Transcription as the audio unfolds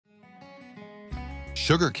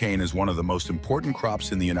Sugarcane is one of the most important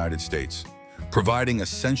crops in the United States, providing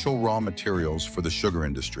essential raw materials for the sugar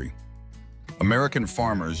industry. American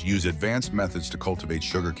farmers use advanced methods to cultivate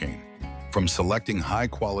sugarcane, from selecting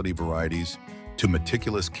high-quality varieties to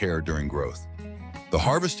meticulous care during growth. The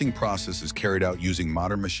harvesting process is carried out using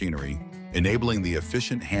modern machinery, enabling the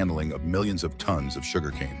efficient handling of millions of tons of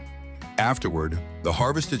sugarcane. Afterward, the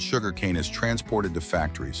harvested sugarcane is transported to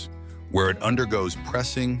factories, where it undergoes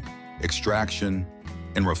pressing, extraction,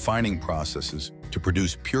 and refining processes to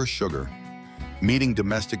produce pure sugar, meeting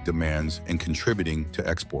domestic demands and contributing to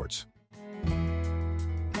exports.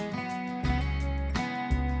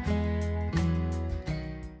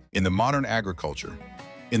 In the modern agriculture,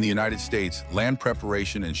 in the United States, land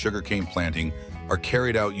preparation and sugarcane planting are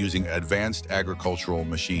carried out using advanced agricultural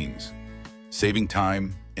machines, saving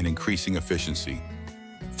time and increasing efficiency.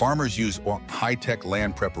 Farmers use high-tech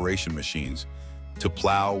land preparation machines to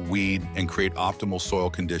plow, weed, and create optimal soil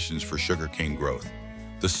conditions for sugarcane growth.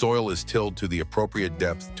 The soil is tilled to the appropriate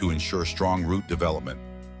depth to ensure strong root development.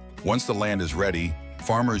 Once the land is ready,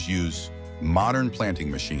 farmers use modern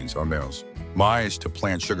planting machines, or mills, to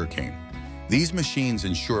plant sugarcane. These machines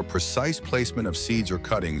ensure precise placement of seeds or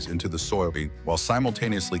cuttings into the soil while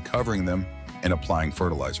simultaneously covering them and applying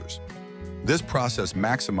fertilizers. This process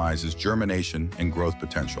maximizes germination and growth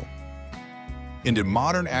potential. In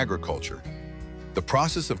modern agriculture, the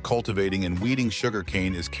process of cultivating and weeding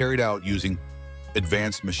sugarcane is carried out using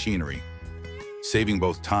advanced machinery, saving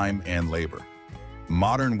both time and labor.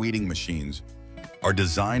 Modern weeding machines are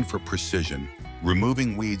designed for precision,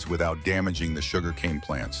 removing weeds without damaging the sugarcane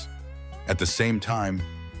plants. At the same time,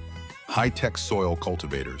 high-tech soil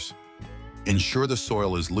cultivators ensure the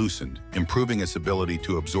soil is loosened, improving its ability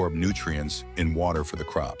to absorb nutrients and water for the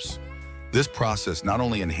crops. This process not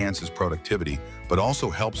only enhances productivity, but also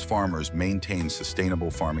helps farmers maintain sustainable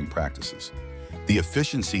farming practices. The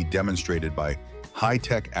efficiency demonstrated by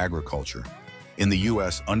high-tech agriculture in the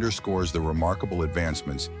U.S. underscores the remarkable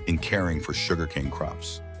advancements in caring for sugarcane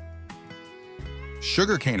crops.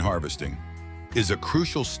 Sugarcane harvesting is a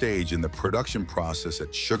crucial stage in the production process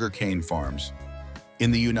at sugarcane farms.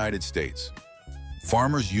 In the United States,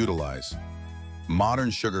 farmers utilize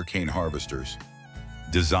modern sugarcane harvesters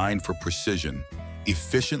designed for precision,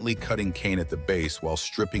 efficiently cutting cane at the base while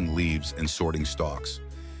stripping leaves and sorting stalks.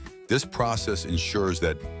 This process ensures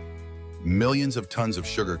that millions of tons of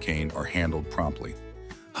sugarcane are handled promptly.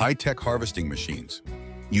 High-tech harvesting machines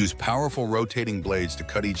use powerful rotating blades to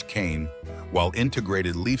cut each cane, while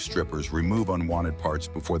integrated leaf strippers remove unwanted parts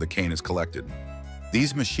before the cane is collected.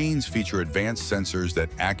 These machines feature advanced sensors that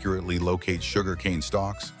accurately locate sugarcane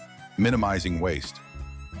stalks, minimizing waste.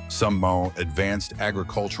 Some more advanced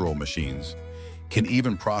agricultural machines can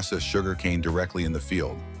even process sugarcane directly in the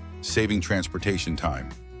field, saving transportation time.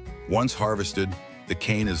 Once harvested, the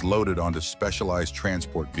cane is loaded onto specialized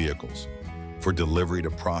transport vehicles for delivery to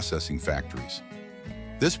processing factories.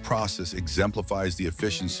 This process exemplifies the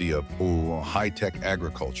efficiency of high-tech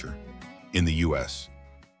agriculture in the U.S.,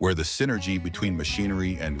 where the synergy between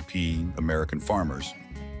machinery and American farmers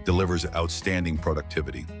delivers outstanding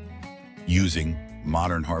productivity. Using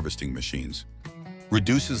modern harvesting machines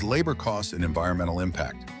reduces labor costs and environmental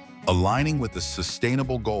impact, aligning with the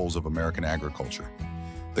sustainable goals of American agriculture.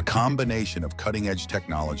 The combination of cutting-edge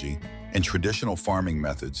technology and traditional farming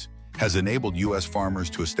methods has enabled U.S. farmers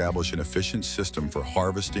to establish an efficient system for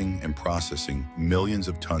harvesting and processing millions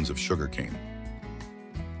of tons of sugarcane.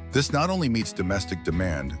 This not only meets domestic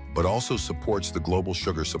demand, but also supports the global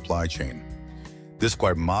sugar supply chain. This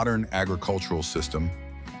quite modern agricultural system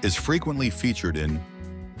is frequently featured in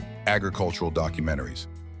agricultural documentaries,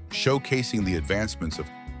 showcasing the advancements of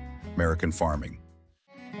American farming.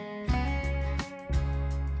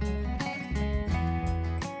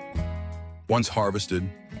 Once harvested,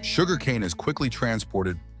 sugarcane is quickly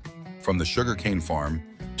transported from the sugarcane farm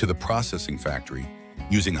to the processing factory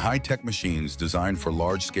using high-tech machines designed for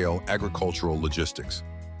large-scale agricultural logistics.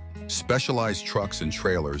 Specialized trucks and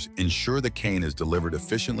trailers ensure the cane is delivered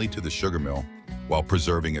efficiently to the sugar mill while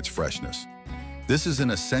preserving its freshness. This is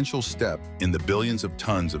an essential step in the billions of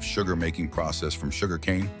tons of sugar-making process from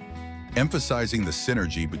sugarcane, emphasizing the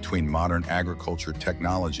synergy between modern agriculture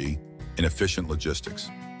technology and efficient logistics.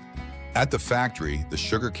 At the factory, the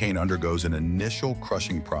sugarcane undergoes an initial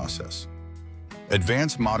crushing process.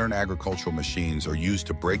 Advanced modern agricultural machines are used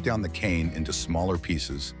to break down the cane into smaller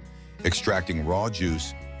pieces, extracting raw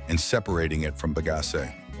juice and separating it from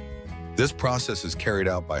bagasse. This process is carried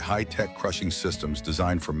out by high-tech crushing systems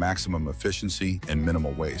designed for maximum efficiency and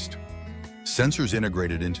minimal waste. Sensors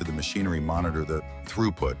integrated into the machinery monitor the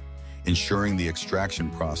throughput, ensuring the extraction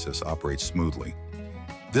process operates smoothly.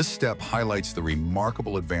 This step highlights the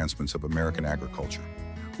remarkable advancements of American agriculture,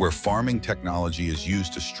 where farming technology is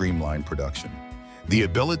used to streamline production. The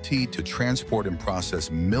ability to transport and process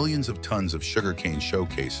millions of tons of sugarcane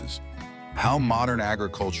showcases how modern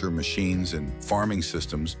agriculture machines and farming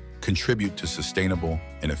systems contribute to sustainable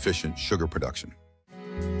and efficient sugar production.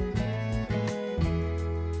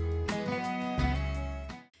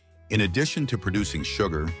 In addition to producing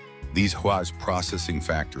sugar, these processing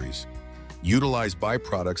factories utilize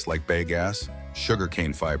byproducts like bagasse,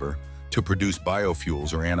 sugarcane fiber, to produce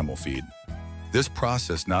biofuels or animal feed. This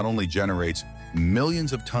process not only generates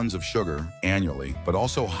millions of tons of sugar annually, but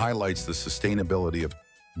also highlights the sustainability of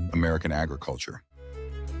American agriculture.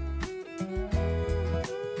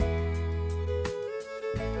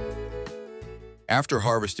 After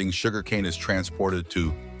harvesting, sugarcane is transported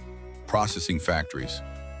to processing factories,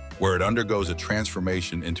 where it undergoes a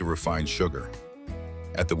transformation into refined sugar.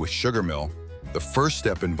 At the sugar mill, the first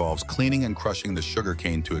step involves cleaning and crushing the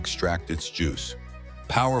sugarcane to extract its juice.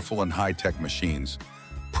 Powerful and high-tech machines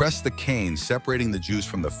press the cane, separating the juice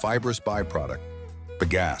from the fibrous byproduct,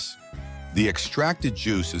 bagasse. The extracted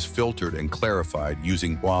juice is filtered and clarified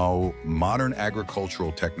using modern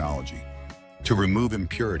agricultural technology to remove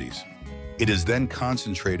impurities. It is then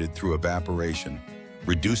concentrated through evaporation,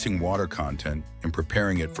 reducing water content and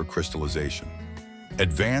preparing it for crystallization.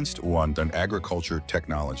 Advanced agriculture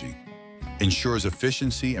technology ensures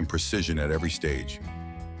efficiency and precision at every stage.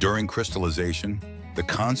 During crystallization, the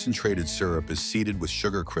concentrated syrup is seeded with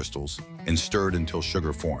sugar crystals and stirred until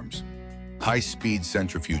sugar forms. High-speed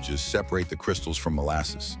centrifuges separate the crystals from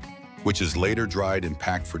molasses, which is later dried and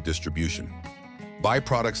packed for distribution.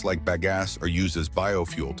 Byproducts like bagasse are used as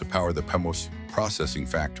biofuel to power the processing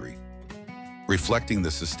factory, reflecting the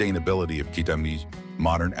sustainability of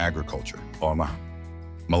modern agriculture.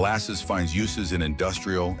 Molasses finds uses in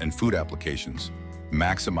industrial and food applications,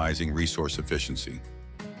 maximizing resource efficiency.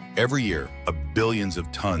 Every year, billions of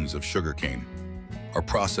tons of sugarcane are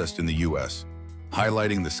processed in the U.S.,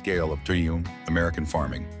 highlighting the scale of American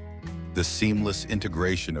farming. The seamless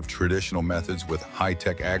integration of traditional methods with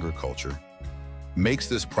high-tech agriculture makes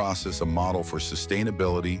this process a model for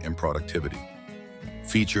sustainability and productivity.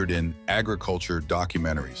 Featured in agriculture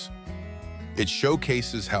documentaries, it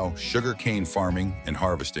showcases how sugarcane farming and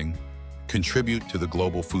harvesting contribute to the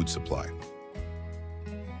global food supply.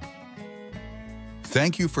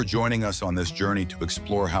 Thank you for joining us on this journey to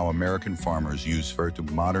explore how American farmers use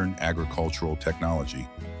modern agricultural technology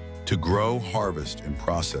to grow, harvest, and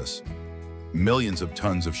process millions of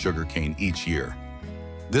tons of sugarcane each year.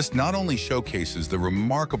 This not only showcases the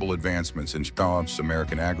remarkable advancements in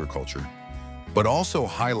American agriculture, but also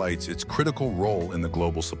highlights its critical role in the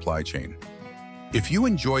global supply chain. If you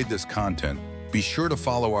enjoyed this content, be sure to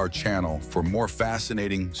follow our channel for more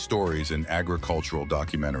fascinating stories and agricultural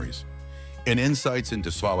documentaries and insights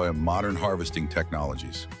into modern harvesting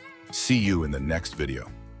technologies. See you in the next video.